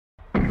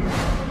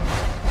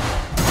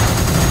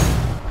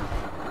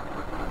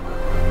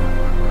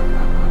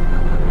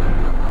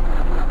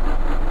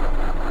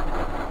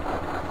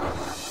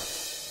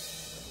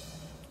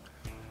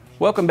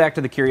Welcome back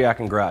to the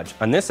Kuryakyn Garage.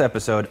 On this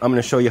episode, I'm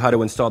going to show you how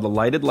to install the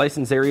lighted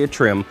license area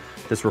trim,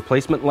 this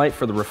replacement light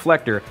for the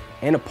reflector,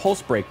 and a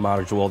pulse brake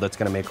module that's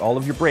going to make all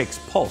of your brakes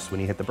pulse when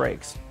you hit the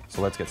brakes.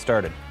 So let's get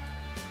started.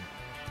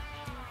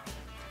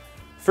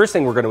 First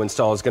thing we're going to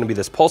install is going to be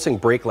this pulsing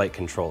brake light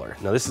controller.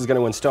 Now this is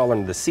going to install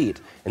under the seat,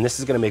 and this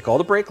is going to make all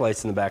the brake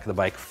lights in the back of the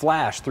bike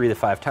flash 3 to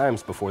 5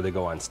 times before they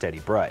go on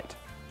steady bright.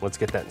 Let's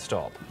get that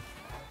installed.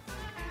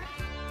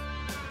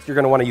 You're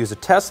going to want to use a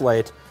test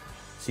light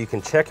so you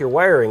can check your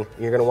wiring.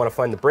 You're going to want to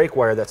find the brake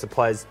wire that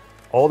supplies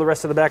all the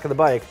rest of the back of the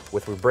bike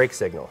with your brake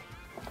signal.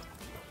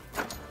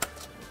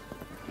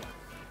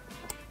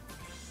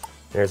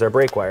 There's our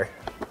brake wire.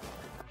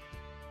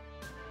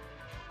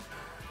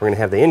 We're going to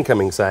have the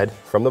incoming side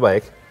from the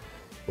bike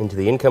into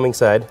the incoming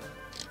side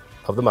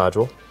of the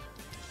module,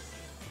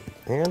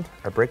 and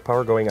our brake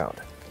power going out.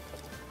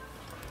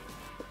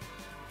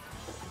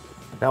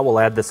 Now we'll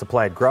add the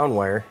supplied ground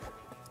wire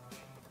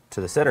to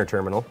the center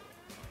terminal.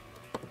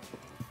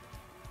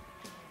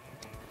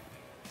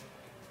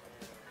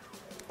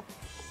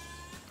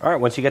 All right,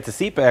 once you get the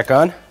seat back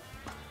on,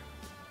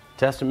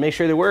 test them, make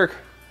sure they work.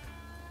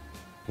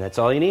 And that's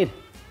all you need.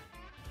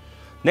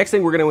 Next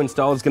thing we're going to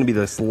install is going to be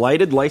this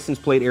lighted license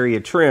plate area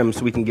trim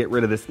so we can get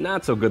rid of this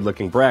not so good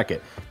looking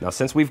bracket. Now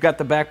since we've got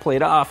the back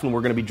plate off and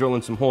we're going to be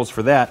drilling some holes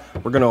for that,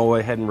 we're going to go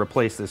ahead and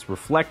replace this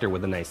reflector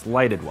with a nice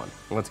lighted one.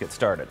 Let's get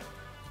started.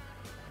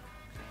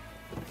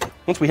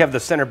 Once we have the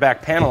center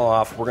back panel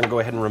off, we're going to go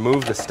ahead and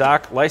remove the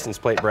stock license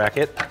plate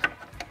bracket.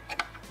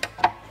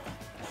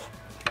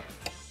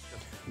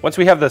 Once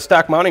we have the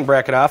stock mounting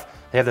bracket off,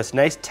 they have this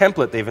nice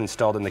template they've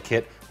installed in the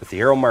kit with the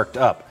arrow marked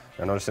up.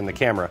 Now notice in the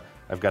camera,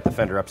 I've got the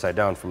fender upside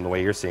down from the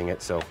way you're seeing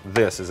it, so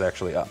this is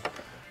actually up.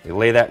 You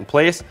lay that in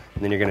place,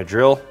 and then you're going to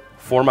drill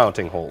 4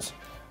 mounting holes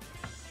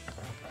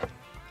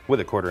with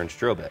a 1/4 inch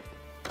drill bit.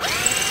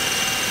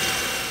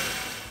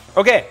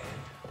 Okay,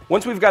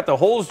 once we've got the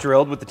holes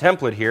drilled with the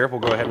template here, we'll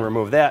go ahead and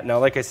remove that. Now,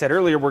 like I said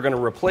earlier, we're going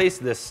to replace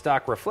this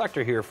stock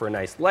reflector here for a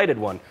nice lighted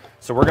one.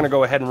 So we're going to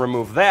go ahead and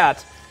remove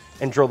that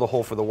and drill the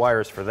hole for the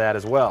wires for that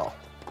as well.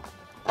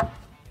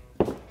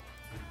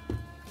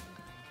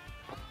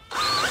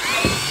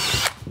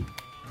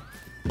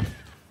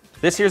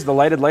 This here's the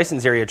lighted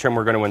license area trim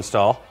we're going to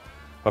install.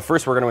 But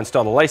first we're going to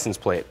install the license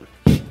plate.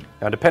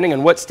 Now depending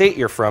on what state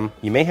you're from,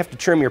 you may have to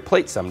trim your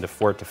plate some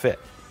for it to fit.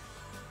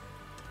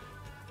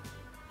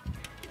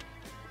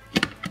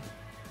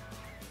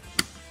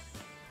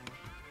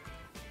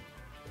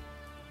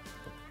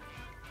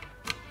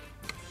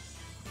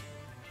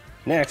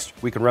 Next,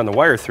 we can run the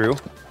wire through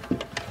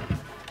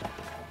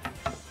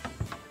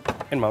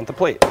and mount the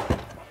plate.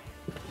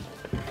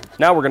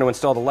 Now we're going to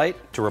install the light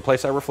to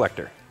replace our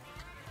reflector.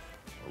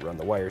 We'll run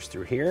the wires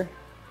through here.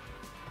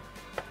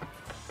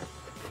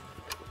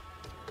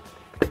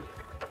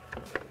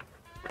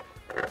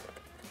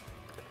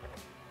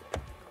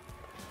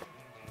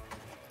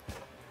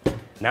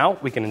 Now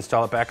we can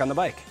install it back on the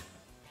bike.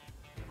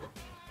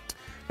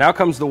 Now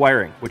comes the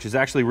wiring, which is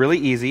actually really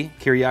easy.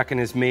 Kuryakyn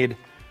has made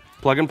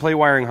plug-and-play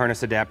wiring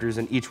harness adapters,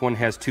 and each one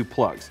has 2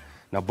 plugs.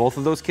 Now both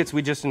of those kits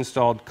we just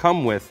installed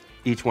come with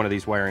each one of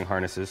these wiring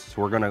harnesses, so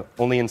we're going to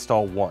only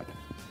install one.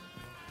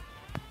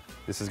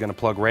 This is going to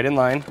plug right in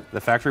line,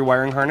 the factory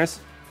wiring harness,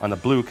 on the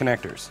blue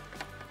connectors.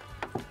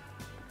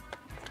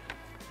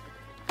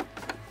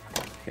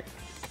 Okay.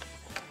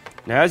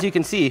 Now as you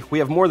can see, we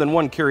have more than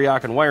one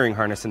Kuryakyn wiring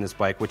harness in this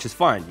bike, which is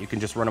fine. You can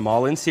just run them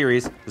all in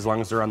series as long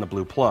as they're on the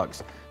blue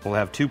plugs. We'll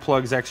have 2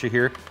 plugs extra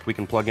here. We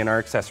can plug in our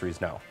accessories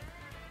now.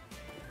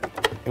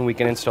 And we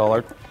can install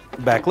our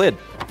back lid.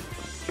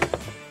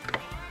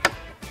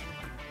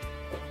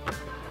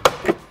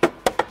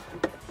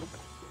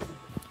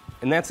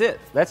 And that's it.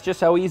 That's just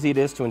how easy it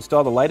is to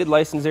install the lighted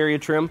license area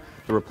trim,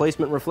 the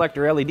replacement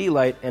reflector LED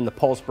light, and the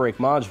pulse brake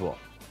module.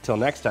 Till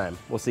next time,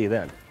 we'll see you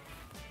then.